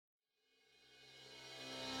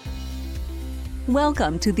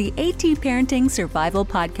Welcome to the AT Parenting Survival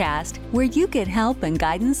Podcast, where you get help and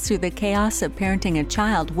guidance through the chaos of parenting a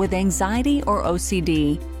child with anxiety or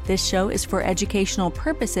OCD. This show is for educational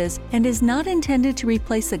purposes and is not intended to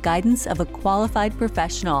replace the guidance of a qualified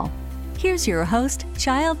professional. Here's your host,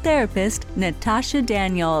 child therapist, Natasha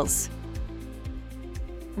Daniels.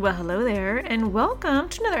 Well, hello there, and welcome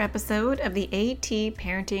to another episode of the AT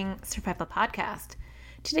Parenting Survival Podcast.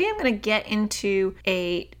 Today I'm going to get into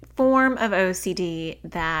a form of OCD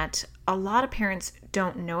that a lot of parents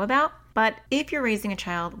don't know about, but if you're raising a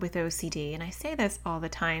child with OCD, and I say this all the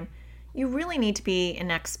time, you really need to be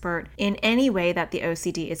an expert in any way that the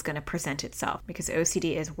OCD is going to present itself, because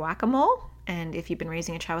OCD is whack-a-mole, and if you've been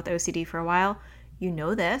raising a child with OCD for a while, you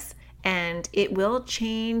know this, and it will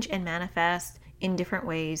change and manifest in different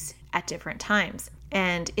ways at different times.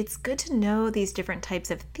 And it's good to know these different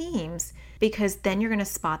types of themes because then you're going to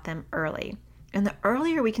spot them early. And the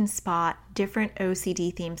earlier we can spot different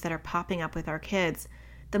OCD themes that are popping up with our kids,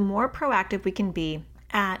 the more proactive we can be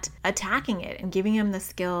at attacking it and giving them the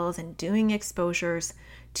skills and doing exposures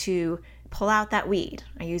to pull out that weed.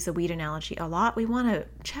 I use the weed analogy a lot. We want to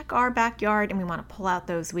check our backyard and we want to pull out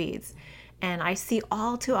those weeds. And I see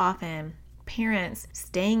all too often parents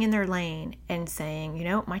staying in their lane and saying, you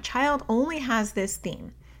know, my child only has this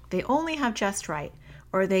theme. They only have just right,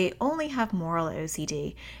 or they only have moral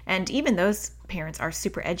OCD. And even those parents are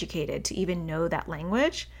super educated to even know that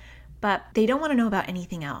language, but they don't want to know about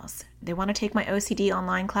anything else. They want to take my OCD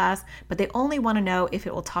online class, but they only want to know if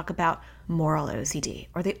it will talk about moral OCD,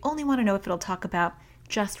 or they only want to know if it'll talk about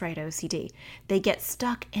just right OCD. They get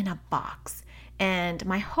stuck in a box. And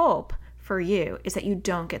my hope for you is that you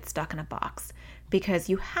don't get stuck in a box, because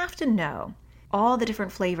you have to know all the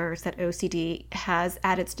different flavors that OCD has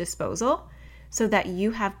at its disposal so that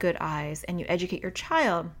you have good eyes and you educate your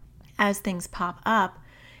child as things pop up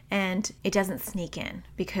and it doesn't sneak in,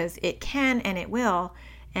 because it can and it will.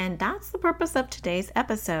 And that's the purpose of today's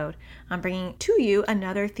episode. I'm bringing to you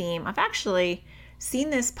another theme. I've actually seen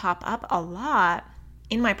this pop up a lot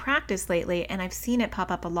in my practice lately, and I've seen it pop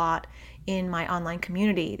up a lot in my online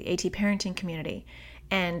community, the AT parenting community.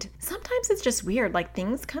 And sometimes it's just weird, like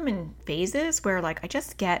things come in phases where like I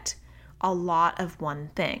just get a lot of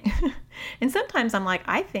one thing. And sometimes I'm like,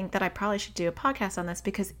 I think that I probably should do a podcast on this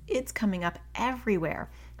because it's coming up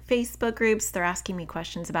everywhere. Facebook groups, they're asking me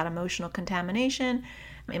questions about emotional contamination.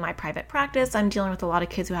 In my private practice, I'm dealing with a lot of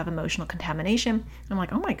kids who have emotional contamination. I'm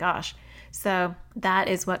like, oh my gosh. So that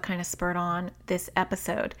is what kind of spurred on this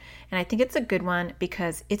episode. And I think it's a good one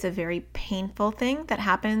because it's a very painful thing that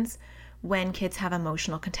happens when kids have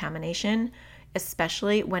emotional contamination,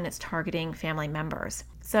 especially when it's targeting family members.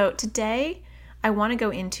 So today I want to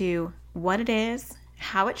go into what it is,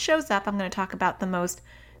 how it shows up. I'm going to talk about the most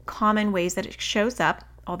common ways that it shows up,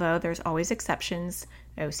 although there's always exceptions.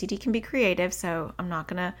 OCD can be creative, so I'm not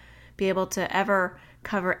going to be able to ever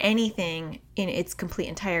cover anything in its complete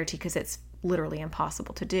entirety because it's literally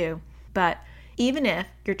impossible to do. But even if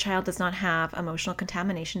your child does not have emotional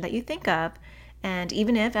contamination that you think of, and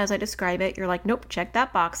even if, as I describe it, you're like, nope, check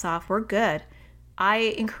that box off, we're good,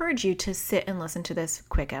 I encourage you to sit and listen to this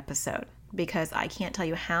quick episode, because I can't tell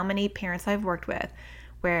you how many parents I've worked with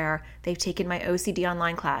where they've taken my OCD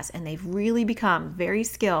online class and they've really become very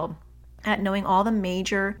skilled at knowing all the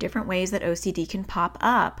major different ways that OCD can pop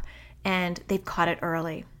up, and they've caught it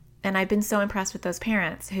early. And I've been so impressed with those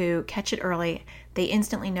parents who catch it early. They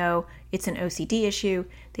instantly know it's an OCD issue.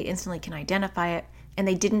 They instantly can identify it. And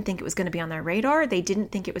they didn't think it was going to be on their radar. They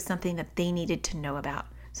didn't think it was something that they needed to know about.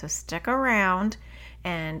 So stick around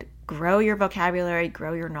and grow your vocabulary,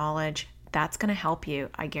 grow your knowledge. That's going to help you.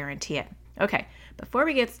 I guarantee it. Okay, before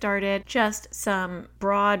we get started, just some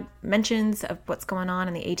broad mentions of what's going on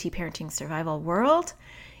in the AT Parenting Survival world.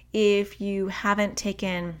 If you haven't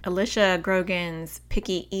taken Alicia Grogan's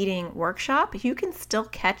Picky Eating Workshop, you can still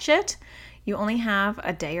catch it. You only have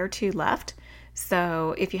a day or two left.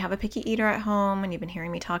 So if you have a picky eater at home and you've been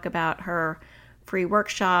hearing me talk about her free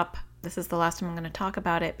workshop, this is the last time I'm going to talk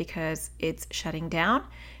about it because it's shutting down.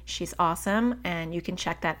 She's awesome, and you can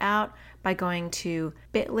check that out by going to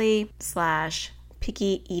bit.ly/picky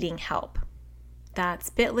eating help. That's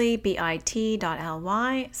bit.ly/picky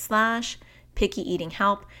eating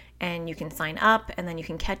help, and you can sign up and then you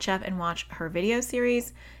can catch up and watch her video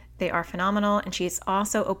series. They are phenomenal, and she's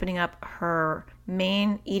also opening up her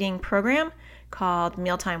main eating program called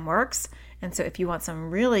Mealtime Works. And so if you want some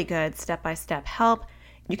really good step-by-step help,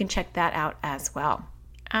 you can check that out as well.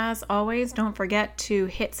 As always, don't forget to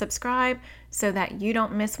hit subscribe so that you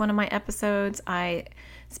don't miss one of my episodes. I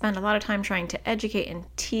spend a lot of time trying to educate and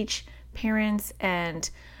teach parents and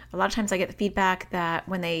A lot of times I get the feedback that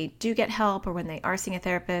when they do get help or when they are seeing a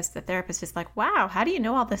therapist, the therapist is like, wow, how do you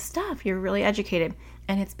know all this stuff? You're really educated.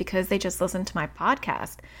 And it's because they just listen to my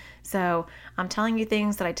podcast. So I'm telling you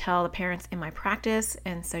things that I tell the parents in my practice.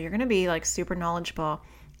 And so you're going to be like super knowledgeable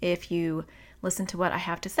if you listen to what I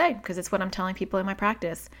have to say, because it's what I'm telling people in my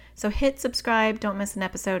practice. So hit subscribe. Don't miss an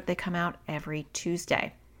episode. They come out every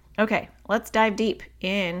Tuesday. Okay, let's dive deep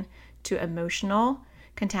into emotional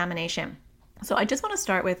contamination. So I just want to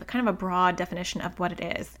start with kind of a broad definition of what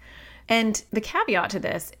it is. And the caveat to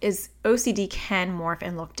this is OCD can morph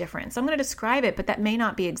and look different. So I'm going to describe it, but that may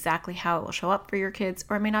not be exactly how it will show up for your kids,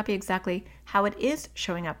 or it may not be exactly how it is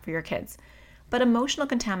showing up for your kids. But emotional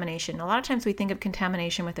contamination, a lot of times we think of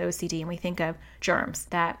contamination with OCD and we think of germs,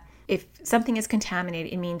 that if something is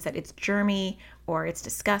contaminated, it means that it's germy or it's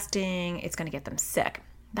disgusting, it's going to get them sick.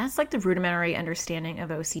 That's like the rudimentary understanding of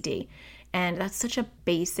OCD. And that's such a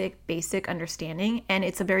basic understanding. And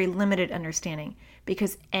it's a very limited understanding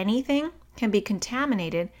because anything can be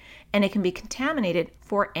contaminated, and it can be contaminated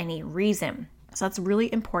for any reason. So that's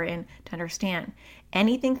really important to understand.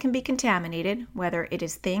 Anything can be contaminated, whether it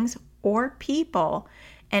is things or people,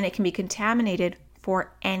 and it can be contaminated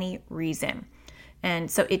for any reason. And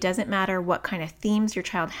so it doesn't matter what kind of themes your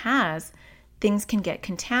child has, things can get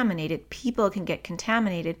contaminated, people can get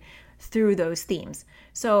contaminated through those themes.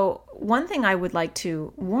 So one thing I would like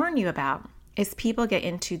to warn you about is people get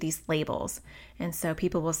into these labels. And so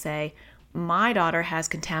people will say, my daughter has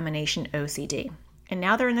contamination OCD. And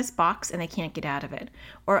now they're in this box and they can't get out of it.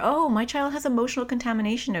 Or, oh, my child has emotional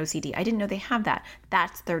contamination OCD. I didn't know they have that.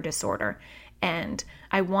 That's their disorder. And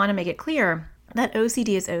I want to make it clear that OCD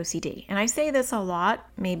is OCD. And I say this a lot.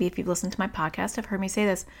 Maybe if you've listened to my podcast, have heard me say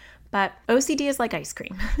this. But OCD is like ice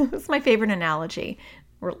cream. It's my favorite analogy.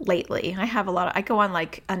 Or lately, I go on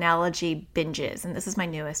like analogy binges, and this is my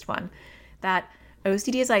newest one, that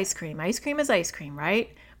OCD is ice cream. Ice cream is ice cream,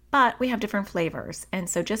 right? But we have different flavors. And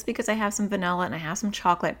so just because I have some vanilla and I have some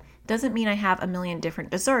chocolate doesn't mean I have a million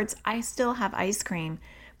different desserts. I still have ice cream,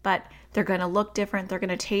 but they're going to look different. They're going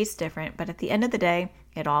to taste different. But at the end of the day,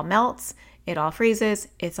 it all melts, it all freezes,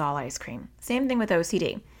 it's all ice cream. Same thing with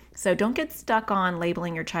OCD. So don't get stuck on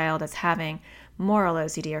labeling your child as having moral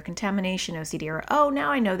OCD or contamination OCD, or, oh,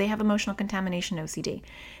 now I know they have emotional contamination OCD.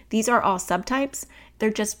 These are all subtypes. They're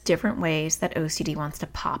just different ways that OCD wants to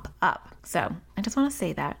pop up. So I just want to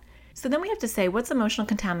say that. So then we have to say, what's emotional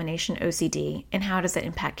contamination OCD and how does it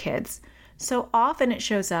impact kids? So often it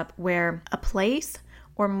shows up where a place,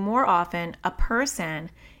 or more often a person,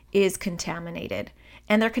 is contaminated.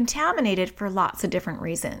 And they're contaminated for lots of different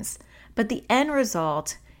reasons. But the end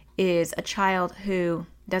result is a child who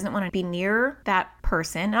doesn't want to be near that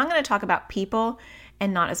person. And I'm going to talk about people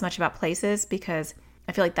and not as much about places, because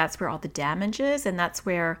I feel like that's where all the damage is, and that's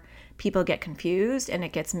where people get confused and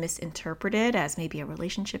it gets misinterpreted as maybe a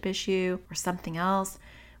relationship issue or something else,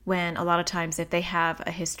 when a lot of times if they have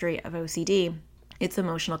a history of OCD, it's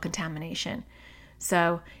emotional contamination.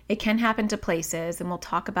 So it can happen to places, and we'll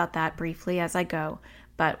talk about that briefly as I go,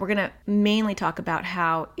 but we're going to mainly talk about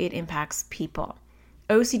how it impacts people.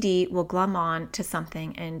 OCD will glom on to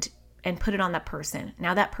something and put it on that person.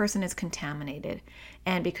 Now that person is contaminated.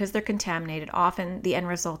 And because they're contaminated, often the end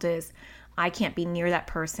result is I can't be near that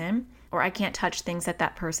person, or I can't touch things that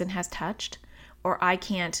that person has touched, or I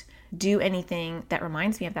can't do anything that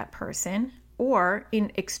reminds me of that person, or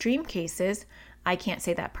in extreme cases, I can't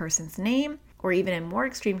say that person's name, or even in more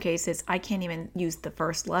extreme cases, I can't even use the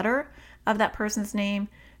first letter of that person's name.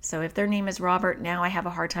 So if their name is Robert, now I have a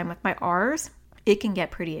hard time with my R's. It can get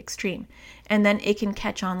pretty extreme. And then it can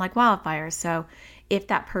catch on like wildfire. So if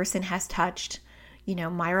that person has touched,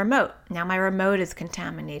 my remote, now my remote is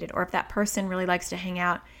contaminated. Or if that person really likes to hang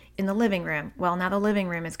out in the living room, well, now the living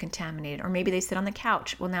room is contaminated. Or maybe they sit on the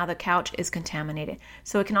couch. Well, now the couch is contaminated.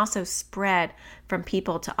 So it can also spread from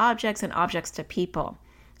people to objects and objects to people.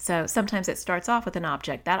 So sometimes it starts off with an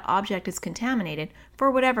object. That object is contaminated for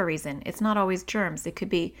whatever reason. It's not always germs. It could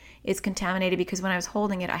be it's contaminated because when I was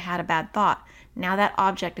holding it, I had a bad thought. Now that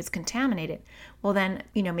object is contaminated. Well, then,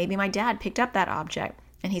 maybe my dad picked up that object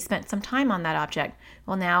and he spent some time on that object.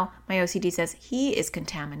 Well, now my OCD says he is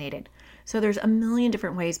contaminated. So there's a million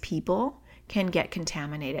different ways people can get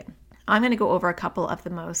contaminated. I'm going to go over a couple of the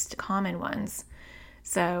most common ones.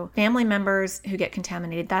 So family members who get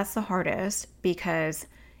contaminated, that's the hardest because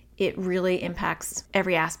it really impacts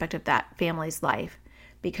every aspect of that family's life,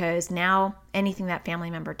 because now anything that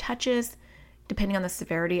family member touches, depending on the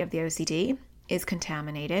severity of the OCD, is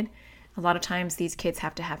contaminated. A lot of times these kids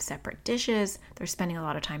have to have separate dishes. They're spending a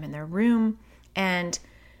lot of time in their room, and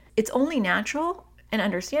it's only natural and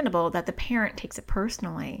understandable that the parent takes it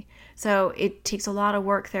personally. So it takes a lot of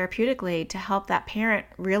work therapeutically to help that parent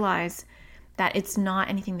realize that it's not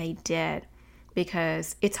anything they did,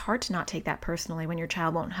 because it's hard to not take that personally when your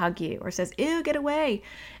child won't hug you or says, ew, get away.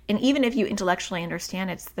 And even if you intellectually understand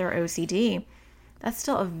it's their OCD, that's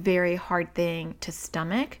still a very hard thing to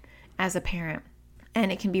stomach as a parent.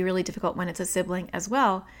 And it can be really difficult when it's a sibling as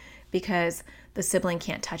well, because the sibling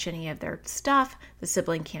can't touch any of their stuff, the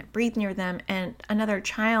sibling can't breathe near them, and another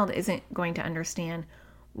child isn't going to understand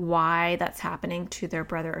why that's happening to their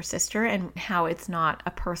brother or sister and how it's not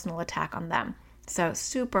a personal attack on them. So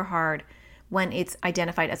super hard when it's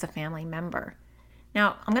identified as a family member.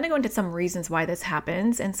 Now, I'm going to go into some reasons why this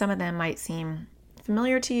happens, and some of them might seem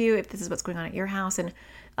familiar to you if this is what's going on at your house, and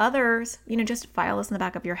others, just file this in the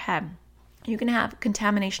back of your head. You can have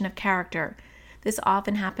contamination of character. This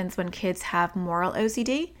often happens when kids have moral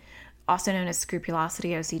OCD, also known as scrupulosity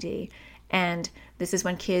OCD. And this is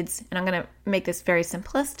when kids, and I'm going to make this very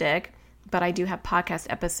simplistic, but I do have podcast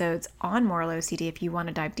episodes on moral OCD if you want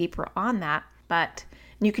to dive deeper on that. But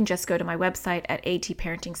you can just go to my website at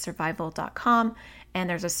atparentingsurvival.com, and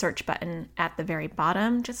there's a search button at the very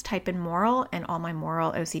bottom. Just type in moral and all my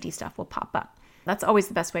moral OCD stuff will pop up. That's always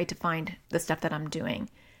the best way to find the stuff that I'm doing.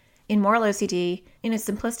 In moral OCD, in a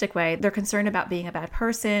simplistic way, they're concerned about being a bad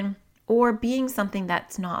person or being something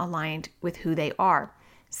that's not aligned with who they are.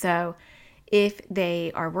 So if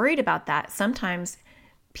they are worried about that, sometimes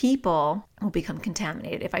people will become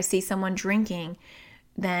contaminated. If I see someone drinking,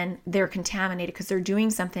 then they're contaminated because they're doing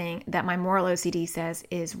something that my moral OCD says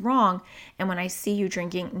is wrong. And when I see you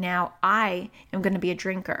drinking, now I am going to be a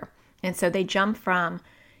drinker. And so they jump from,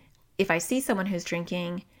 if I see someone who's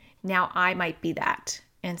drinking, now I might be that.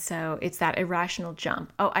 And so it's that irrational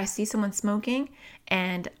jump. Oh, I see someone smoking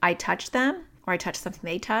and I touch them, or I touch something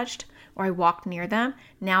they touched, or I walked near them.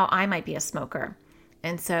 Now I might be a smoker.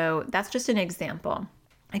 And so that's just an example.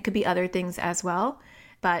 It could be other things as well.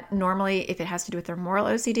 But normally, if it has to do with their moral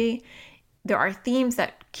OCD, there are themes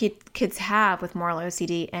that kids have with moral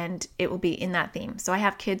OCD, and it will be in that theme. So I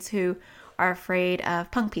have kids who are afraid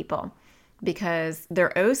of punk people because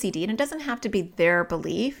they're OCD, and it doesn't have to be their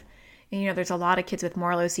belief. And, there's a lot of kids with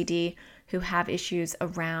moral OCD who have issues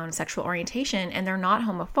around sexual orientation, and they're not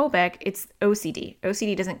homophobic. It's OCD.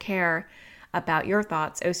 OCD doesn't care about your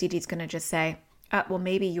thoughts. OCD is going to just say, well,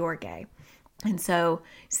 maybe you're gay. And so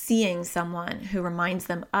seeing someone who reminds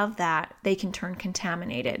them of that, they can turn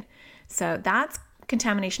contaminated. So that's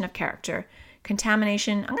contamination of character.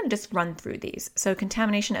 Contamination, I'm going to just run through these. So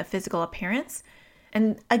contamination of physical appearance.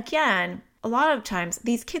 And again, a lot of times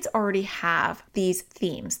these kids already have these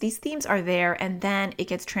themes. These themes are there, and then it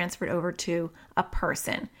gets transferred over to a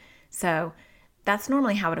person. So that's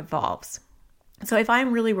normally how it evolves. So if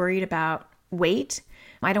I'm really worried about weight,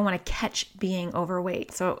 I don't want to catch being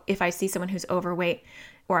overweight. So if I see someone who's overweight,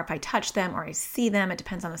 or if I touch them or I see them, it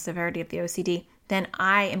depends on the severity of the OCD, then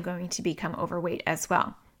I am going to become overweight as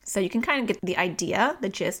well. So you can kind of get the idea, the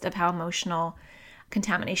gist of how emotional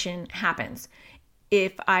contamination happens.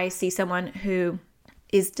 If I see someone who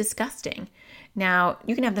is disgusting, now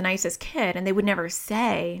you can have the nicest kid and they would never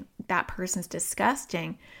say that person's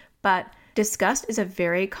disgusting, but disgust is a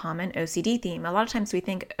very common OCD theme. A lot of times we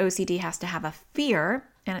think OCD has to have a fear,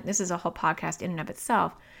 and this is a whole podcast in and of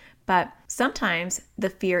itself, but sometimes the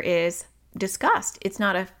fear is disgust. It's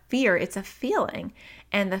not a fear, it's a feeling.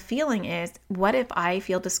 And the feeling is, what if I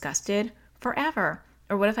feel disgusted forever?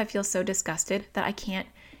 Or what if I feel so disgusted that I can't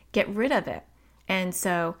get rid of it? And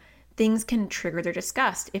so things can trigger their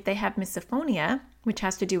disgust. If they have misophonia, which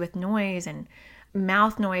has to do with noise and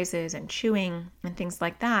mouth noises and chewing and things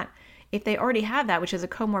like that, if they already have that, which is a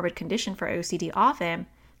comorbid condition for OCD often,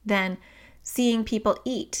 then seeing people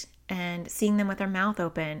eat and seeing them with their mouth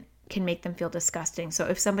open can make them feel disgusting. So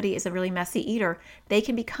if somebody is a really messy eater, they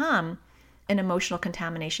can become an emotional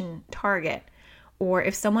contamination target. Or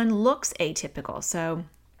if someone looks atypical. So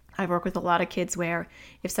I work with a lot of kids where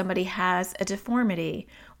if somebody has a deformity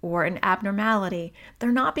or an abnormality,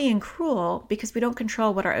 they're not being cruel because we don't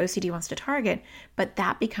control what our OCD wants to target, but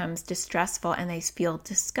that becomes distressful and they feel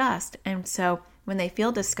disgust. And so when they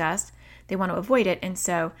feel disgust, they want to avoid it. And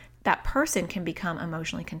so that person can become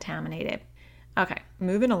emotionally contaminated. Okay,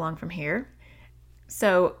 moving along from here.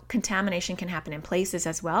 So contamination can happen in places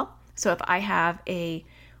as well. So if I have a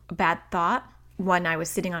bad thought when I was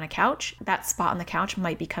sitting on a couch, that spot on the couch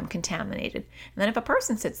might become contaminated. And then if a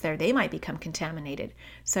person sits there, they might become contaminated.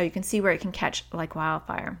 So you can see where it can catch like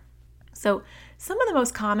wildfire. So some of the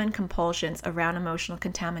most common compulsions around emotional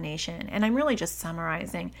contamination, and I'm really just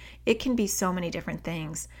summarizing, it can be so many different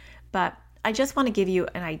things, but I just want to give you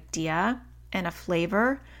an idea and a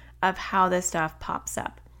flavor of how this stuff pops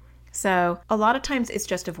up. So a lot of times it's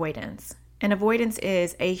just avoidance. And avoidance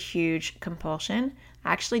is a huge compulsion.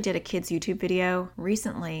 I actually did a kid's YouTube video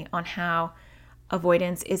recently on how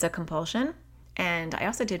avoidance is a compulsion. And I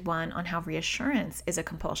also did one on how reassurance is a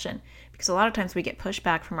compulsion, because a lot of times we get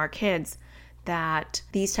pushback from our kids that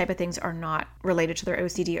these type of things are not related to their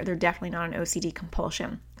OCD, or they're definitely not an OCD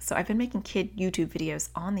compulsion. So I've been making kid YouTube videos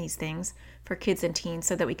on these things for kids and teens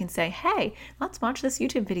so that we can say, hey, let's watch this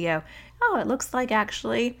YouTube video. Oh, it looks like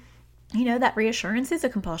actually, that reassurance is a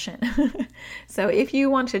compulsion. So if you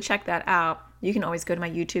want to check that out, you can always go to my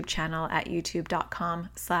YouTube channel at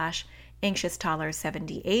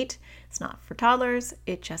youtube.com/anxioustoddler78. It's not for toddlers.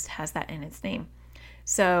 It just has that in its name.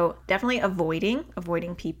 So definitely avoiding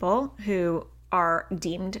people who are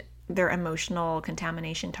deemed their emotional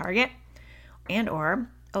contamination target, and or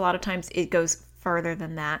a lot of times it goes further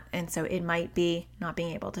than that. And so it might be not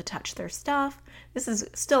being able to touch their stuff. This is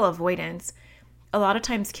still avoidance. A lot of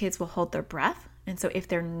times kids will hold their breath. And so if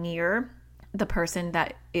they're near the person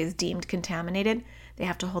that is deemed contaminated, they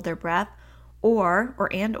have to hold their breath, or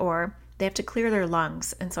they have to clear their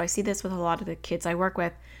lungs. And so I see this with a lot of the kids I work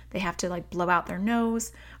with. They have to blow out their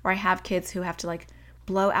nose, or I have kids who have to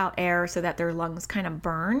blow out air so that their lungs kind of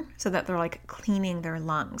burn, so that they're cleaning their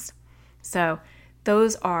lungs. So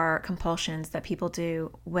those are compulsions that people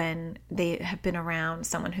do when they have been around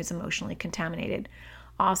someone who's emotionally contaminated.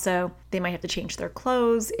 Also, they might have to change their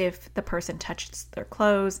clothes if the person touches their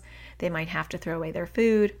clothes. They might have to throw away their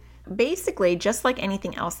food. Basically, just like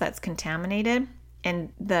anything else that's contaminated,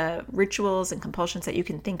 and the rituals and compulsions that you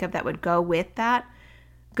can think of that would go with that,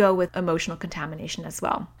 go with emotional contamination as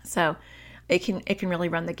well. So it can really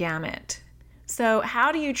run the gamut. So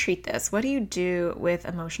how do you treat this? What do you do with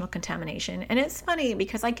emotional contamination? And it's funny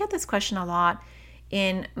because I get this question a lot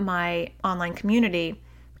in my online community.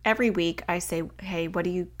 Every week I say, hey, what do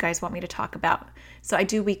you guys want me to talk about? So I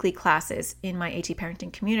do weekly classes in my AT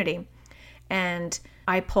parenting community, and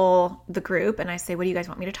I poll the group and I say, what do you guys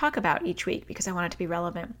want me to talk about each week? Because I want it to be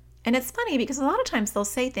relevant. And it's funny because a lot of times they'll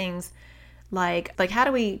say things like how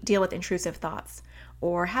do we deal with intrusive thoughts?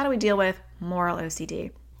 Or how do we deal with moral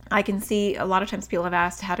OCD? I can see a lot of times people have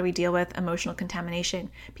asked, how do we deal with emotional contamination?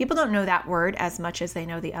 People don't know that word as much as they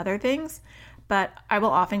know the other things, but I will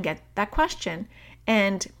often get that question.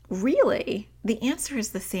 And really, the answer is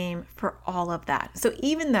the same for all of that. So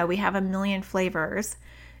even though we have a million flavors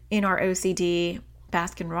in our OCD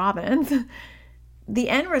Baskin Robbins, the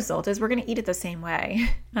end result is we're going to eat it the same way.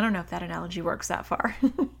 I don't know if that analogy works that far.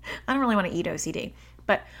 I don't really want to eat OCD,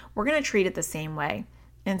 but we're going to treat it the same way.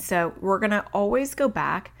 And so we're going to always go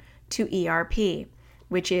back to ERP,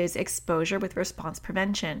 which is exposure with response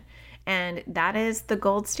prevention. And that is the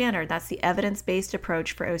gold standard. That's the evidence-based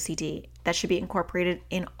approach for OCD that should be incorporated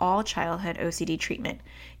in all childhood OCD treatment.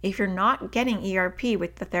 If you're not getting ERP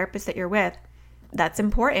with the therapist that you're with, that's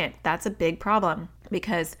important. That's a big problem,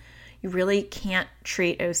 because you really can't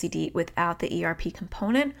treat OCD without the ERP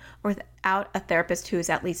component, or without a therapist who is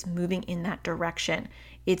at least moving in that direction.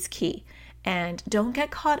 It's key. And don't get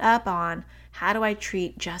caught up on, how do I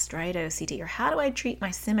treat just right OCD? Or how do I treat my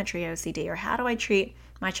symmetry OCD? Or how do I treat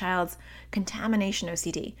my child's contamination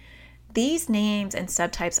OCD? These names and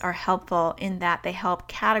subtypes are helpful in that they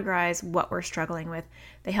help categorize what we're struggling with.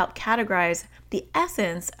 They help categorize the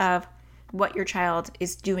essence of what your child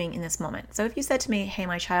is doing in this moment. So if you said to me, hey,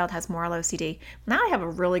 my child has moral OCD, now I have a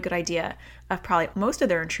really good idea of probably most of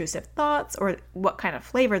their intrusive thoughts, or what kind of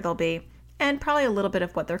flavor they'll be, and probably a little bit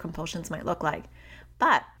of what their compulsions might look like.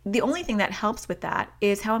 But the only thing that helps with that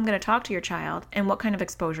is how I'm going to talk to your child and what kind of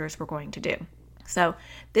exposures we're going to do. So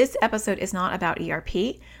this episode is not about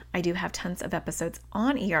ERP. I do have tons of episodes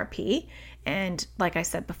on ERP. And like I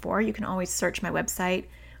said before, you can always search my website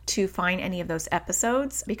to find any of those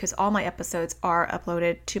episodes, because all my episodes are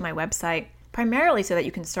uploaded to my website primarily so that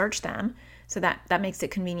you can search them. So that makes it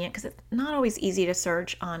convenient, because it's not always easy to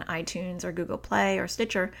search on iTunes or Google Play or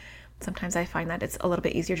Stitcher. Sometimes I find that it's a little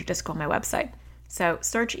bit easier to just go on my website. So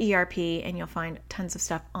search ERP and you'll find tons of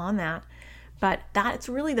stuff on that. But that's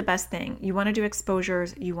really the best thing. You want to do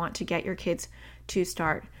exposures. You want to get your kids to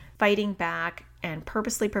start fighting back and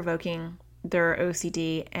purposely provoking their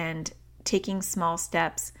OCD and taking small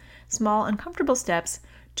steps, small uncomfortable steps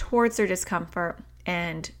towards their discomfort,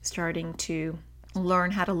 and starting to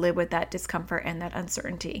learn how to live with that discomfort and that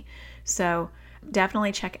uncertainty. So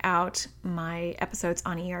definitely check out my episodes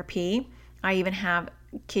on ERP. I even have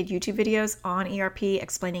kid YouTube videos on ERP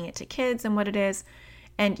explaining it to kids and what it is.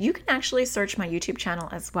 And you can actually search my YouTube channel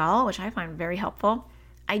as well, which I find very helpful.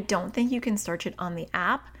 I don't think you can search it on the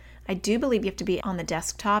app. I do believe you have to be on the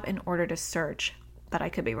desktop in order to search, but I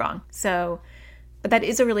could be wrong. So But that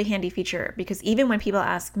is a really handy feature because even when people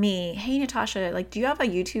ask me, hey, Natasha, like, do you have a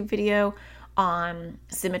YouTube video on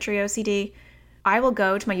symmetry OCD? I will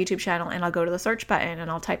go to my YouTube channel and I'll go to the search button and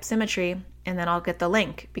I'll type symmetry and then I'll get the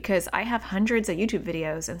link because I have hundreds of YouTube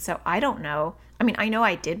videos. And so I don't know. I mean, I know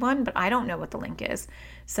I did one, but I don't know what the link is.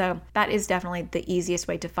 So that is definitely the easiest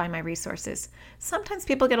way to find my resources. Sometimes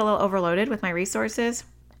people get a little overloaded with my resources,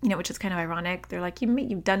 which is kind of ironic. They're like,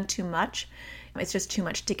 you've done too much. It's just too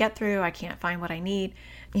much to get through. I can't find what I need.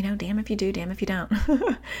 Damn if you do, damn if you don't.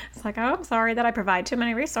 It's like, oh, I'm sorry that I provide too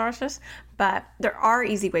many resources, but there are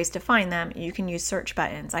easy ways to find them. You can use search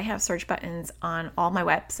buttons. I have search buttons on all my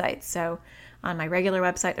websites. So on my regular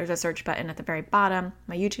website, there's a search button at the very bottom.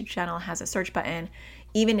 My YouTube channel has a search button.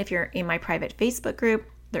 Even if you're in my private Facebook group,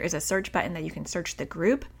 there is a search button that you can search the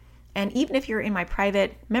group. And even if you're in my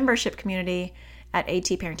private membership community at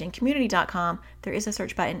atparentingcommunity.com, there is a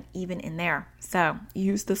search button even in there. So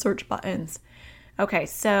use the search buttons. Okay,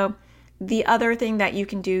 so the other thing that you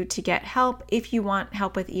can do to get help, if you want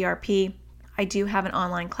help with ERP, I do have an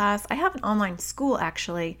online class. I have an online school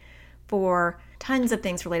actually for tons of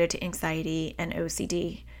things related to anxiety and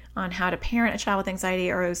OCD, on how to parent a child with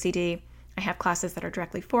anxiety or OCD. I have classes that are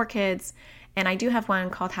directly for kids, and I do have one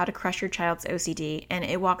called How to Crush Your Child's OCD, and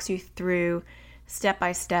it walks you through step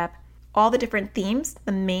by step all the different themes,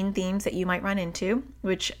 the main themes that you might run into,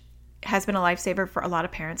 which has been a lifesaver for a lot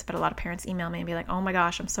of parents, but a lot of parents email me and be like, oh my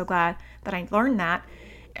gosh, I'm so glad that I learned that.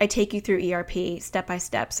 I take you through ERP step by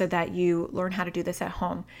step so that you learn how to do this at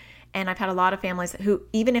home. And I've had a lot of families who,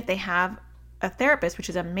 even if they have a therapist, which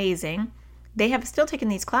is amazing, they have still taken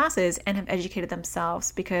these classes and have educated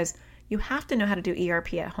themselves because you have to know how to do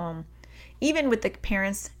ERP at home. Even with the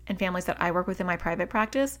parents and families that I work with in my private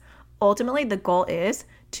practice, ultimately the goal is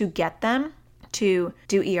to get them to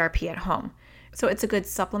do ERP at home. So it's a good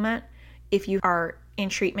supplement if you are in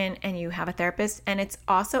treatment and you have a therapist. And it's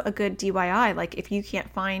also a good DIY. Like if you can't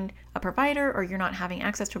find a provider or you're not having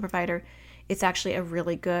access to a provider, it's actually a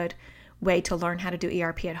really good way to learn how to do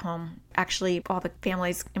ERP at home. Actually, all the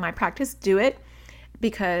families in my practice do it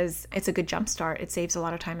because it's a good jump start. It saves a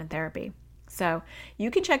lot of time in therapy. So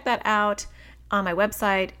you can check that out on my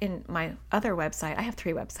website. In my other website, I have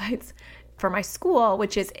 3 websites for my school,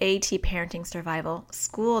 which is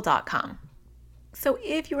atparentingsurvivalschool.com. So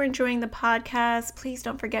if you're enjoying the podcast, please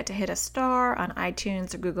don't forget to hit a star on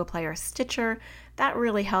iTunes or Google Play or Stitcher. That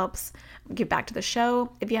really helps give back to the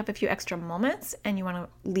show. If you have a few extra moments and you want to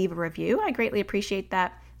leave a review, I greatly appreciate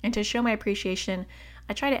that. And to show my appreciation,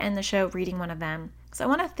 I try to end the show reading one of them. So I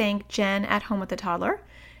want to thank Jen at Home with a Toddler.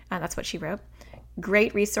 That's what she wrote.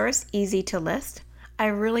 Great resource, easy to list. I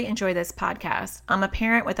really enjoy this podcast. I'm a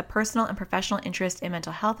parent with a personal and professional interest in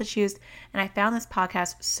mental health issues, and I found this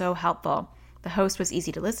podcast so helpful. The host was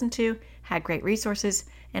easy to listen to, had great resources,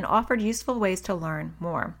 and offered useful ways to learn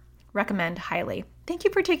more. Recommend highly. Thank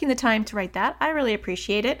you for taking the time to write that. I really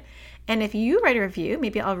appreciate it. And if you write a review,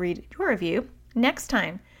 maybe I'll read your review next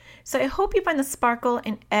time. So I hope you find the sparkle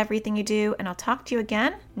in everything you do, and I'll talk to you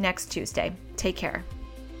again next Tuesday. Take care.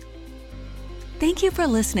 Thank you for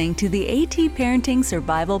listening to the AT Parenting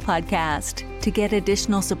Survival Podcast. To get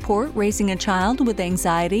additional support raising a child with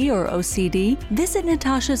anxiety or OCD, visit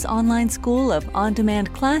Natasha's online school of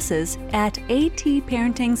on-demand classes at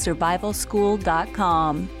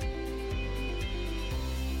atparentingsurvivalschool.com.